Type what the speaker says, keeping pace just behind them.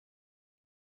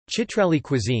Chitrali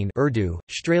cuisine Urdu,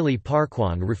 Shtrali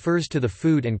Parkwan refers to the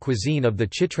food and cuisine of the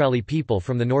Chitrali people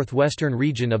from the northwestern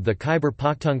region of the Khyber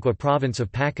Pakhtunkhwa province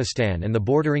of Pakistan and the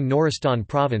bordering Nuristan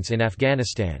province in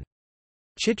Afghanistan.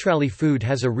 Chitrali food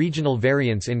has a regional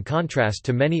variance in contrast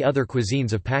to many other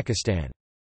cuisines of Pakistan.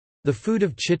 The food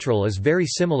of Chitral is very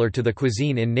similar to the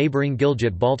cuisine in neighbouring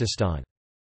Gilgit-Baltistan.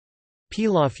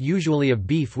 Pilaf, usually of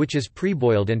beef which is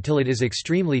pre-boiled until it is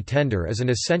extremely tender, is an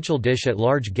essential dish at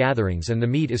large gatherings and the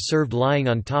meat is served lying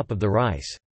on top of the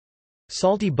rice.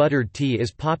 Salty buttered tea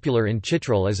is popular in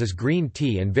Chitral as is green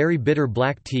tea and very bitter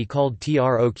black tea called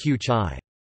troq chai.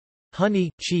 Honey,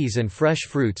 cheese and fresh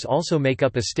fruits also make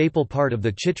up a staple part of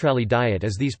the Chitrali diet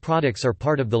as these products are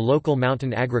part of the local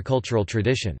mountain agricultural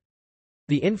tradition.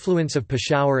 The influence of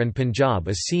Peshawar and Punjab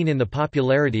is seen in the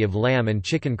popularity of lamb and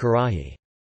chicken karahi.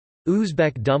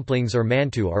 Uzbek dumplings or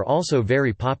mantu are also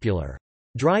very popular.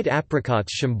 Dried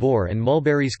apricots shambur and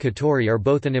mulberries katori are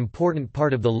both an important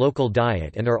part of the local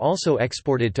diet and are also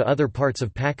exported to other parts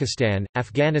of Pakistan,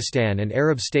 Afghanistan and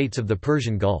Arab states of the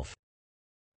Persian Gulf.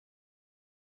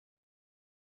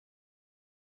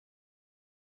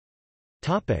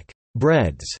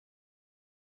 Breads.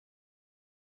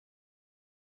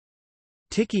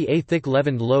 Tikki, a thick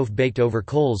leavened loaf baked over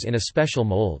coals in a special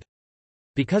mold.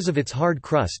 Because of its hard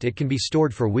crust it can be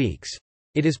stored for weeks.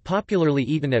 It is popularly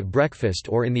eaten at breakfast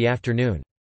or in the afternoon.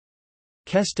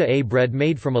 Kesta, a bread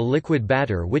made from a liquid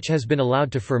batter which has been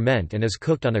allowed to ferment and is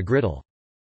cooked on a griddle.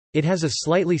 It has a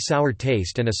slightly sour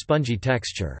taste and a spongy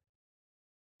texture.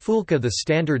 Fulka, the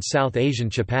standard South Asian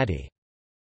chapati.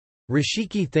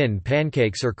 Rashiki, thin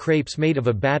pancakes or crepes made of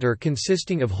a batter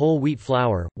consisting of whole wheat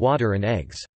flour, water and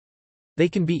eggs. They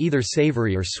can be either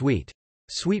savory or sweet.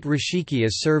 Sweet rashiki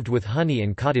is served with honey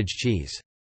and cottage cheese.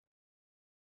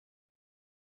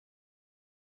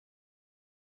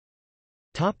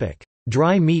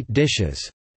 Dry meat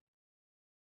dishes.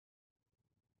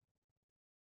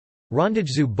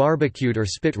 Rondajzu, barbecued or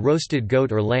spit roasted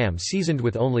goat or lamb seasoned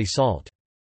with only salt.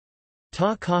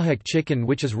 Ta kahak, chicken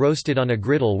which is roasted on a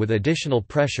griddle with additional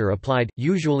pressure applied,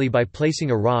 usually by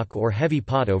placing a rock or heavy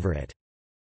pot over it.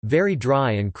 Very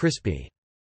dry and crispy.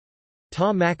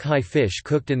 Ta makhai, fish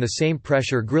cooked in the same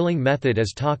pressure grilling method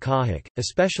as ta kahak,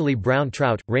 especially brown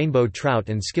trout, rainbow trout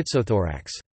and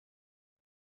schizothorax.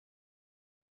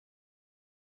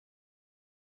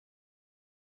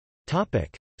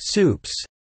 Soups.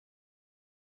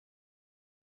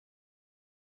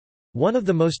 One of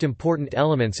the most important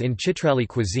elements in Chitrali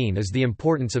cuisine is the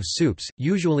importance of soups,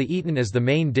 usually eaten as the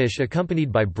main dish accompanied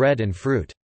by bread and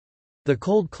fruit. The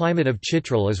cold climate of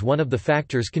Chitral is one of the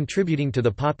factors contributing to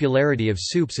the popularity of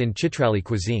soups in Chitrali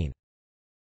cuisine.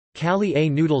 Kali, a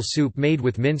noodle soup made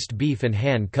with minced beef and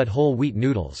hand-cut whole wheat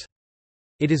noodles.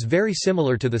 It is very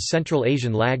similar to the Central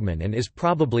Asian lagman and is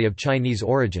probably of Chinese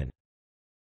origin.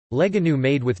 Leganu,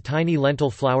 made with tiny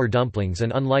lentil flour dumplings,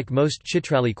 and unlike most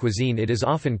Chitrali cuisine it is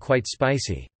often quite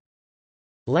spicy.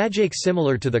 Lajak,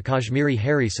 similar to the Kashmiri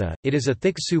harissa, it is a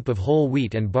thick soup of whole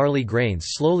wheat and barley grains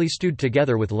slowly stewed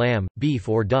together with lamb, beef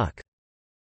or duck.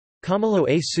 Kamalo,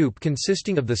 a soup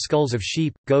consisting of the skulls of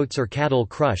sheep, goats or cattle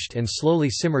crushed and slowly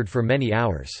simmered for many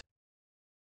hours.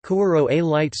 Kuwaro, a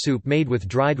light soup made with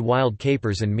dried wild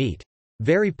capers and meat.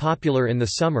 Very popular in the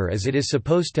summer as it is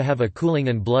supposed to have a cooling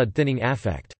and blood-thinning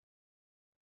effect.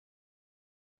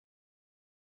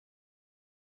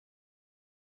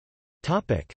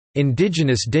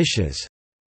 Indigenous dishes.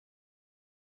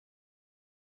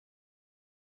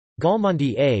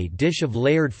 Galmandi, a dish of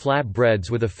layered flat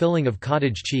breads with a filling of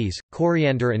cottage cheese,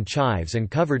 coriander and chives and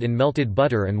covered in melted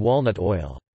butter and walnut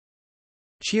oil.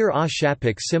 Chir a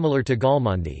shapik, similar to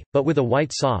galmandi, but with a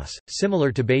white sauce,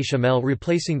 similar to bechamel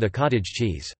replacing the cottage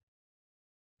cheese.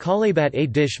 Kalebat, a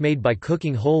dish made by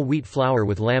cooking whole wheat flour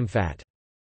with lamb fat.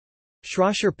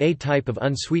 Shrasharp, a type of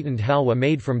unsweetened halwa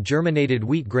made from germinated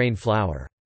wheat grain flour.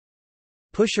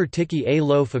 Pushar tikki, a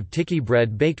loaf of tikki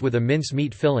bread baked with a mince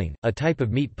meat filling, a type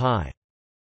of meat pie.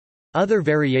 Other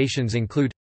variations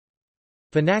include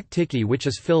Fanak tikki, which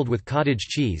is filled with cottage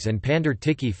cheese, and Pandar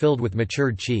tikki filled with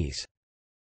matured cheese.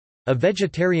 A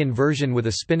vegetarian version with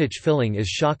a spinach filling is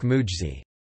shak mujzi.